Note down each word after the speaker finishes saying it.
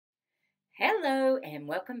Hello and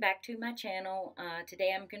welcome back to my channel.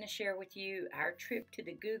 Today I'm going to share with you our trip to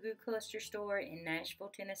the Goo Goo Cluster Store in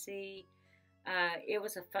Nashville, Tennessee. It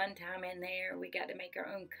was a fun time in there. We got to make our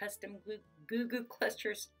own custom Goo Goo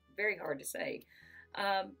clusters. Very hard to say.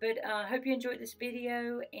 But I hope you enjoyed this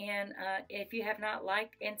video, and if you have not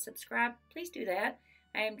liked and subscribed, please do that.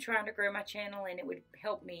 I am trying to grow my channel and it would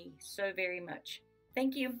help me so very much.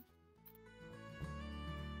 Thank you.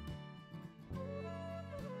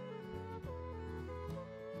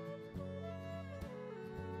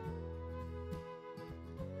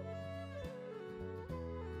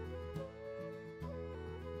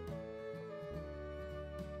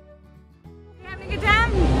 Having a good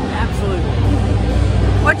time? Absolutely.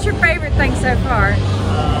 What's your favorite thing so far?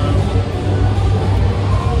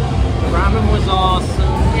 Ramen was awesome.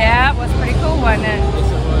 Yeah, it was pretty cool, wasn't it? Yes,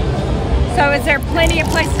 it was. So is there plenty of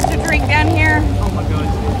places to drink down here? Oh my God.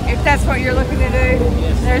 If that's what you're looking to do?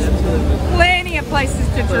 Yes, There's absolutely. plenty of places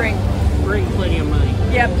to drink. Bring plenty of money.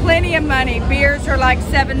 Yeah, plenty of money. Beers are like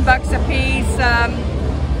 $7 a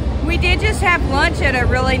piece. We did just have lunch at a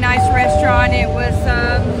really nice restaurant. It was,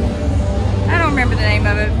 I don't remember the name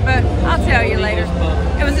of it, but I'll tell you later.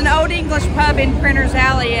 It was an old English pub in Printer's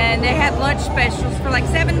Alley, and they had lunch specials for like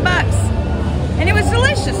 $7. And it was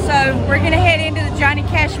delicious. So we're going to head into the Johnny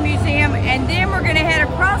Cash Museum, and then we're going to head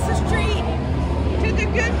across the street to the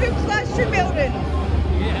Goo Goo Cluster building.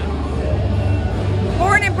 Yeah.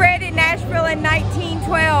 Born and bred in Nashville in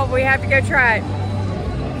 1912. We have to go try it.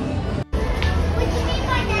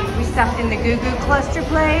 We stopped in the Goo Goo Cluster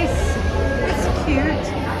place. It's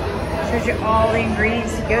cute. Shows you all the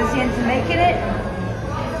ingredients that goes into making it.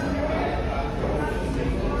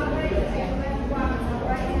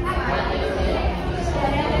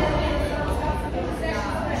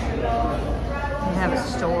 They have a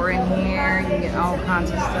store in here. You can get all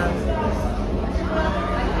kinds of stuff.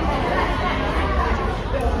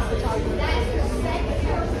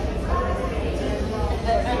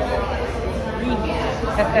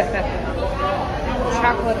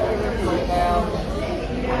 Chocolate over now.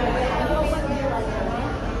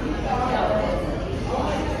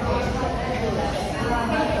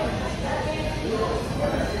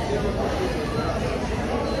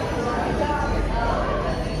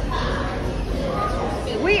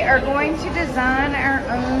 We are going to design our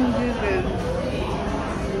own Goo Goo.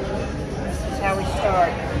 This is how we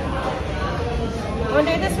start. You want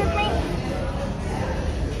to do this with me?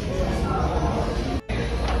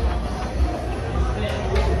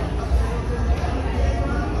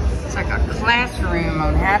 It's like a classroom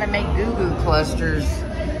on how to make Goo Goo clusters.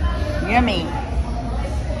 Yummy.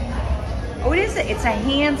 Oh, it is. It's a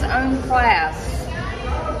hands-on class.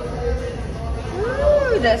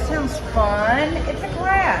 Ooh, that sounds fun. It's a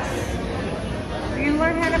class. You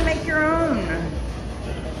learn how to make your own.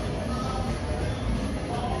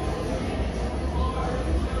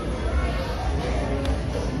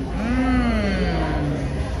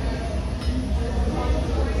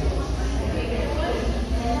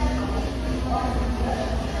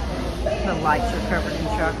 The lights are covered in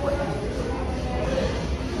chocolate.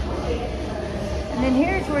 And then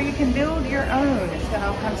here's where you can build your own. It's got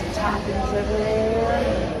all kinds of toppings over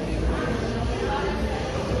there.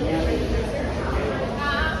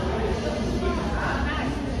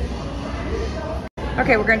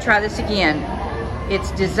 Okay, we're going to try this again.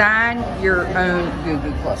 It's design your own Goo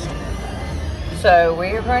Goo cluster. So we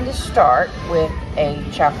are going to start with a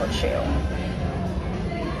chocolate shell.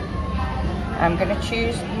 I'm going to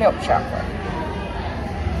choose milk chocolate.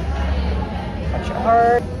 Touch it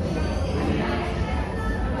hard.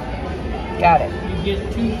 Got it. You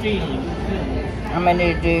get 2 feelings. I'm going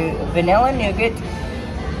to do vanilla nougat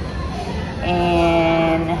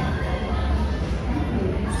and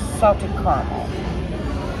salted caramel.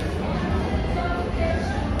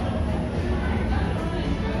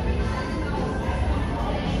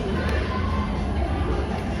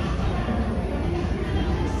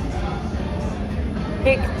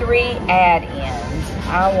 Pick 3 add-ins.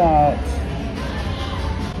 I want,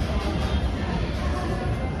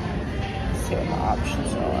 let's see what my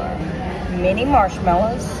options are. Mini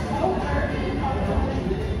marshmallows.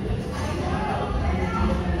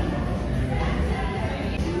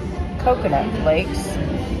 Coconut flakes.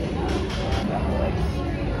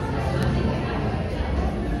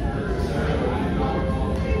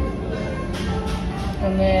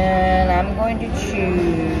 And then I'm going to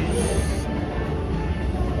choose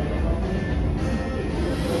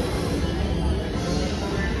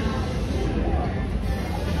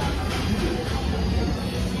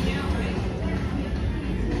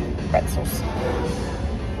pretzels.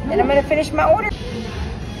 Then I'm going to finish my order.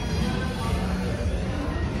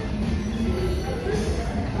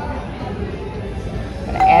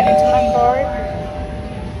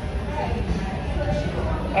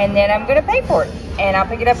 and then I'm gonna pay for it, and I'll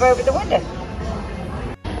pick it up over the window.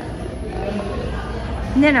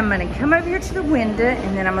 And then I'm gonna come over here to the window,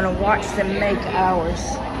 and then I'm gonna watch them make ours.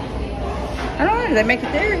 I don't know, do they make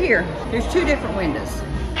it there or here? There's two different windows.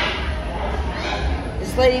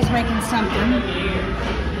 This lady's making something.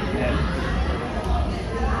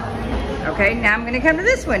 Okay, now I'm gonna come to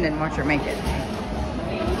this window and watch her make it.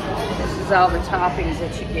 This is all the toppings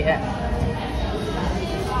that you get.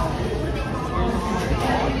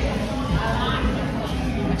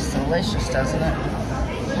 Looks delicious, doesn't it?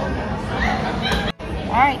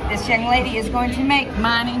 All right, this young lady is going to make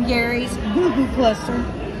mine and Gary's Goo Goo Cluster.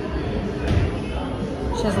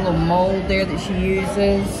 She has a little mold there that she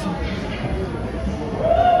uses.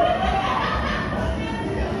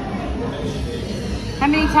 How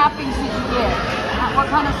many toppings did you get? What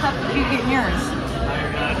kind of stuff did you get in yours?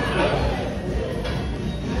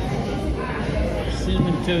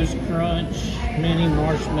 Cinnamon Toast Crunch, mini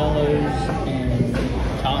marshmallows, and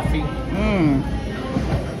toffee.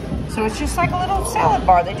 So it's just like a little salad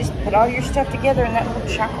bar. They just put all your stuff together in that little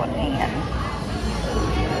chocolate pan.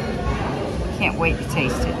 Can't wait to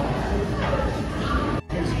taste it.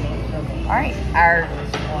 All right, our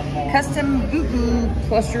custom Goo Goo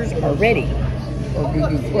clusters are ready. Or Goo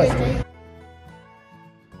Goo Cluster.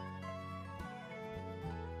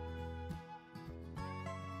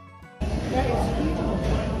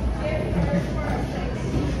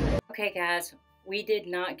 Okay guys, we did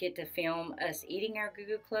not get to film us eating our Goo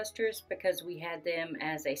Goo Clusters because we had them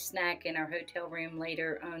as a snack in our hotel room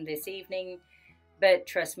later on this evening. But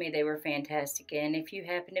trust me, they were fantastic. And if you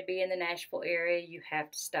happen to be in the Nashville area, you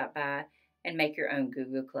have to stop by and make your own Goo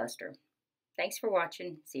Goo Cluster. Thanks for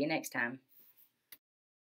watching. See you next time.